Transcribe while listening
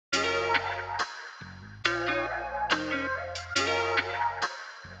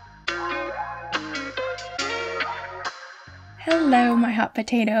Hello, my hot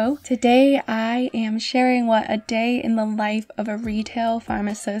potato. Today I am sharing what a day in the life of a retail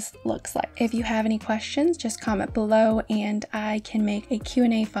pharmacist looks like. If you have any questions, just comment below and I can make a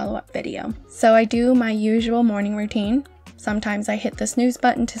Q&A follow-up video. So I do my usual morning routine. Sometimes I hit the snooze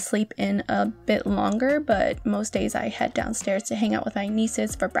button to sleep in a bit longer, but most days I head downstairs to hang out with my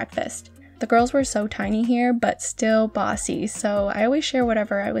nieces for breakfast. The girls were so tiny here, but still bossy, so I always share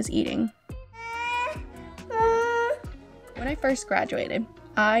whatever I was eating. When I first graduated,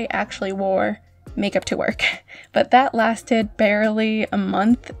 I actually wore makeup to work, but that lasted barely a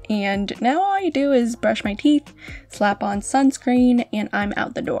month, and now all I do is brush my teeth, slap on sunscreen, and I'm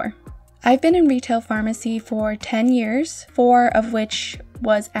out the door. I've been in retail pharmacy for 10 years, 4 of which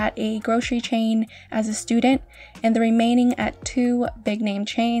was at a grocery chain as a student, and the remaining at 2 big name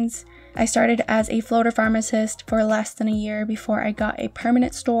chains. I started as a floater pharmacist for less than a year before I got a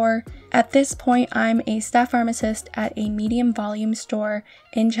permanent store. At this point, I'm a staff pharmacist at a medium volume store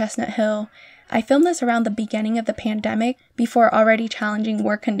in Chestnut Hill. I filmed this around the beginning of the pandemic before already challenging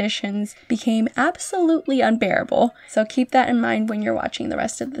work conditions became absolutely unbearable, so keep that in mind when you're watching the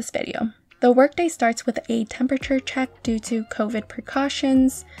rest of this video. The workday starts with a temperature check due to COVID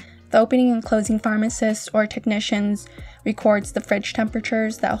precautions. The opening and closing pharmacist or technicians records the fridge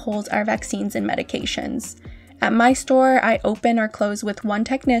temperatures that holds our vaccines and medications. At my store, I open or close with 1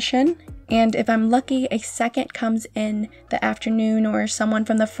 technician, and if I'm lucky, a second comes in the afternoon or someone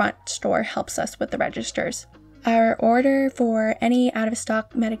from the front store helps us with the registers. Our order for any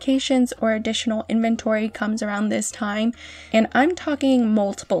out-of-stock medications or additional inventory comes around this time, and I'm talking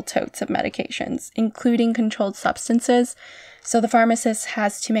multiple totes of medications, including controlled substances, so the pharmacist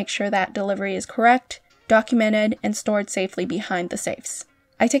has to make sure that delivery is correct, documented, and stored safely behind the safes.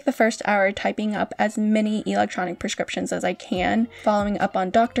 I take the first hour typing up as many electronic prescriptions as I can, following up on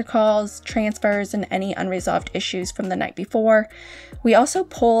doctor calls, transfers, and any unresolved issues from the night before. We also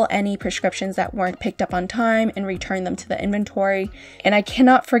pull any prescriptions that weren't picked up on time and return them to the inventory. And I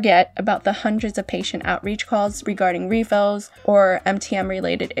cannot forget about the hundreds of patient outreach calls regarding refills or MTM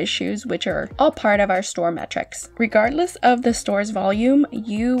related issues, which are all part of our store metrics. Regardless of the store's volume,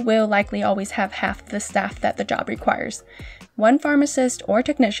 you will likely always have half the staff that the job requires. 1 pharmacist or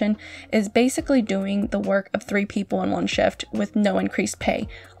technician is basically doing the work of 3 people in 1 shift with no increased pay,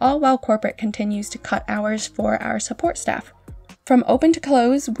 all while corporate continues to cut hours for our support staff. From open to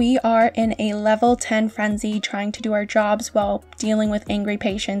close, we are in a level 10 frenzy trying to do our jobs while dealing with angry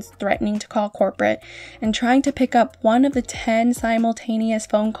patients threatening to call corporate and trying to pick up 1 of the 10 simultaneous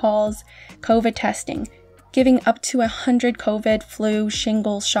phone calls COVID testing, giving up to 100 COVID, flu,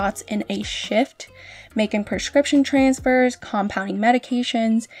 shingles shots in a shift, making prescription transfers, compounding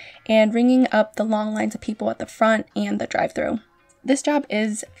medications, and ringing up the long lines of people at the front and the drive-thru. This job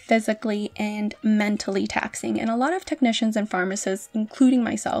is physically and mentally taxing, and a lot of technicians and pharmacists, including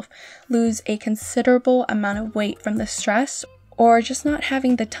myself, lose a considerable amount of weight from the stress or just not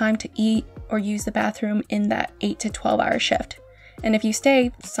having the time to eat or use the bathroom in that 8 to 12 hour shift. And if you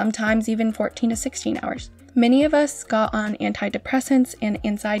stay, sometimes even 14 to 16 hours. Many of us got on antidepressants and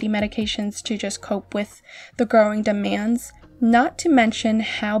anxiety medications to just cope with the growing demands, not to mention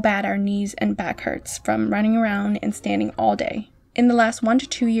how bad our knees and back hurts from running around and standing all day. In the last 1 to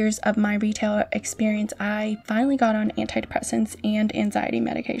 2 years of my retail experience, I finally got on antidepressants and anxiety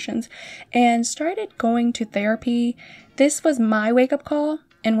medications and started going to therapy. This was my wake-up call.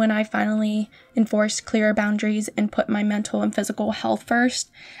 And when I finally enforced clearer boundaries and put my mental and physical health first,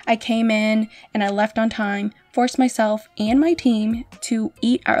 I came in and I left on time, forced myself and my team to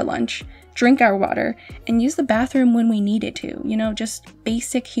eat our lunch, drink our water, and use the bathroom when we needed to. You know, just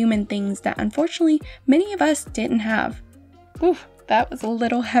basic human things that unfortunately many of us didn't have. Oof, that was a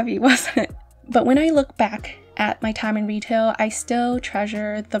little heavy, wasn't it? But when I look back at my time in retail, I still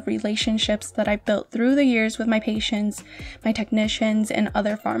treasure the relationships that I built through the years with my patients, my technicians, and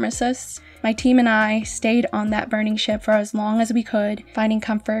other pharmacists. My team and I stayed on that burning ship for as long as we could, finding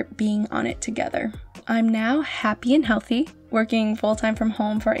comfort being on it together. I'm now happy and healthy, working full-time from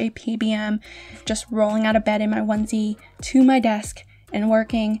home for a PBM, just rolling out of bed in my onesie to my desk and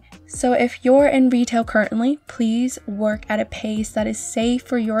working. So if you're in retail currently, please work at a pace that is safe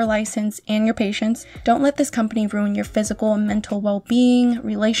for your license and your patients. Don't let this company ruin your physical and mental well-being,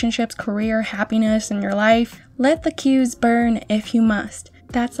 relationships, career, happiness, and your life. Let the queues burn if you must.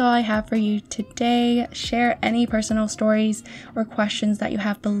 That's all I have for you today. Share any personal stories or questions that you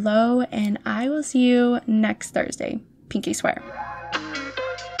have below, and I will see you next Thursday. Pinky swear.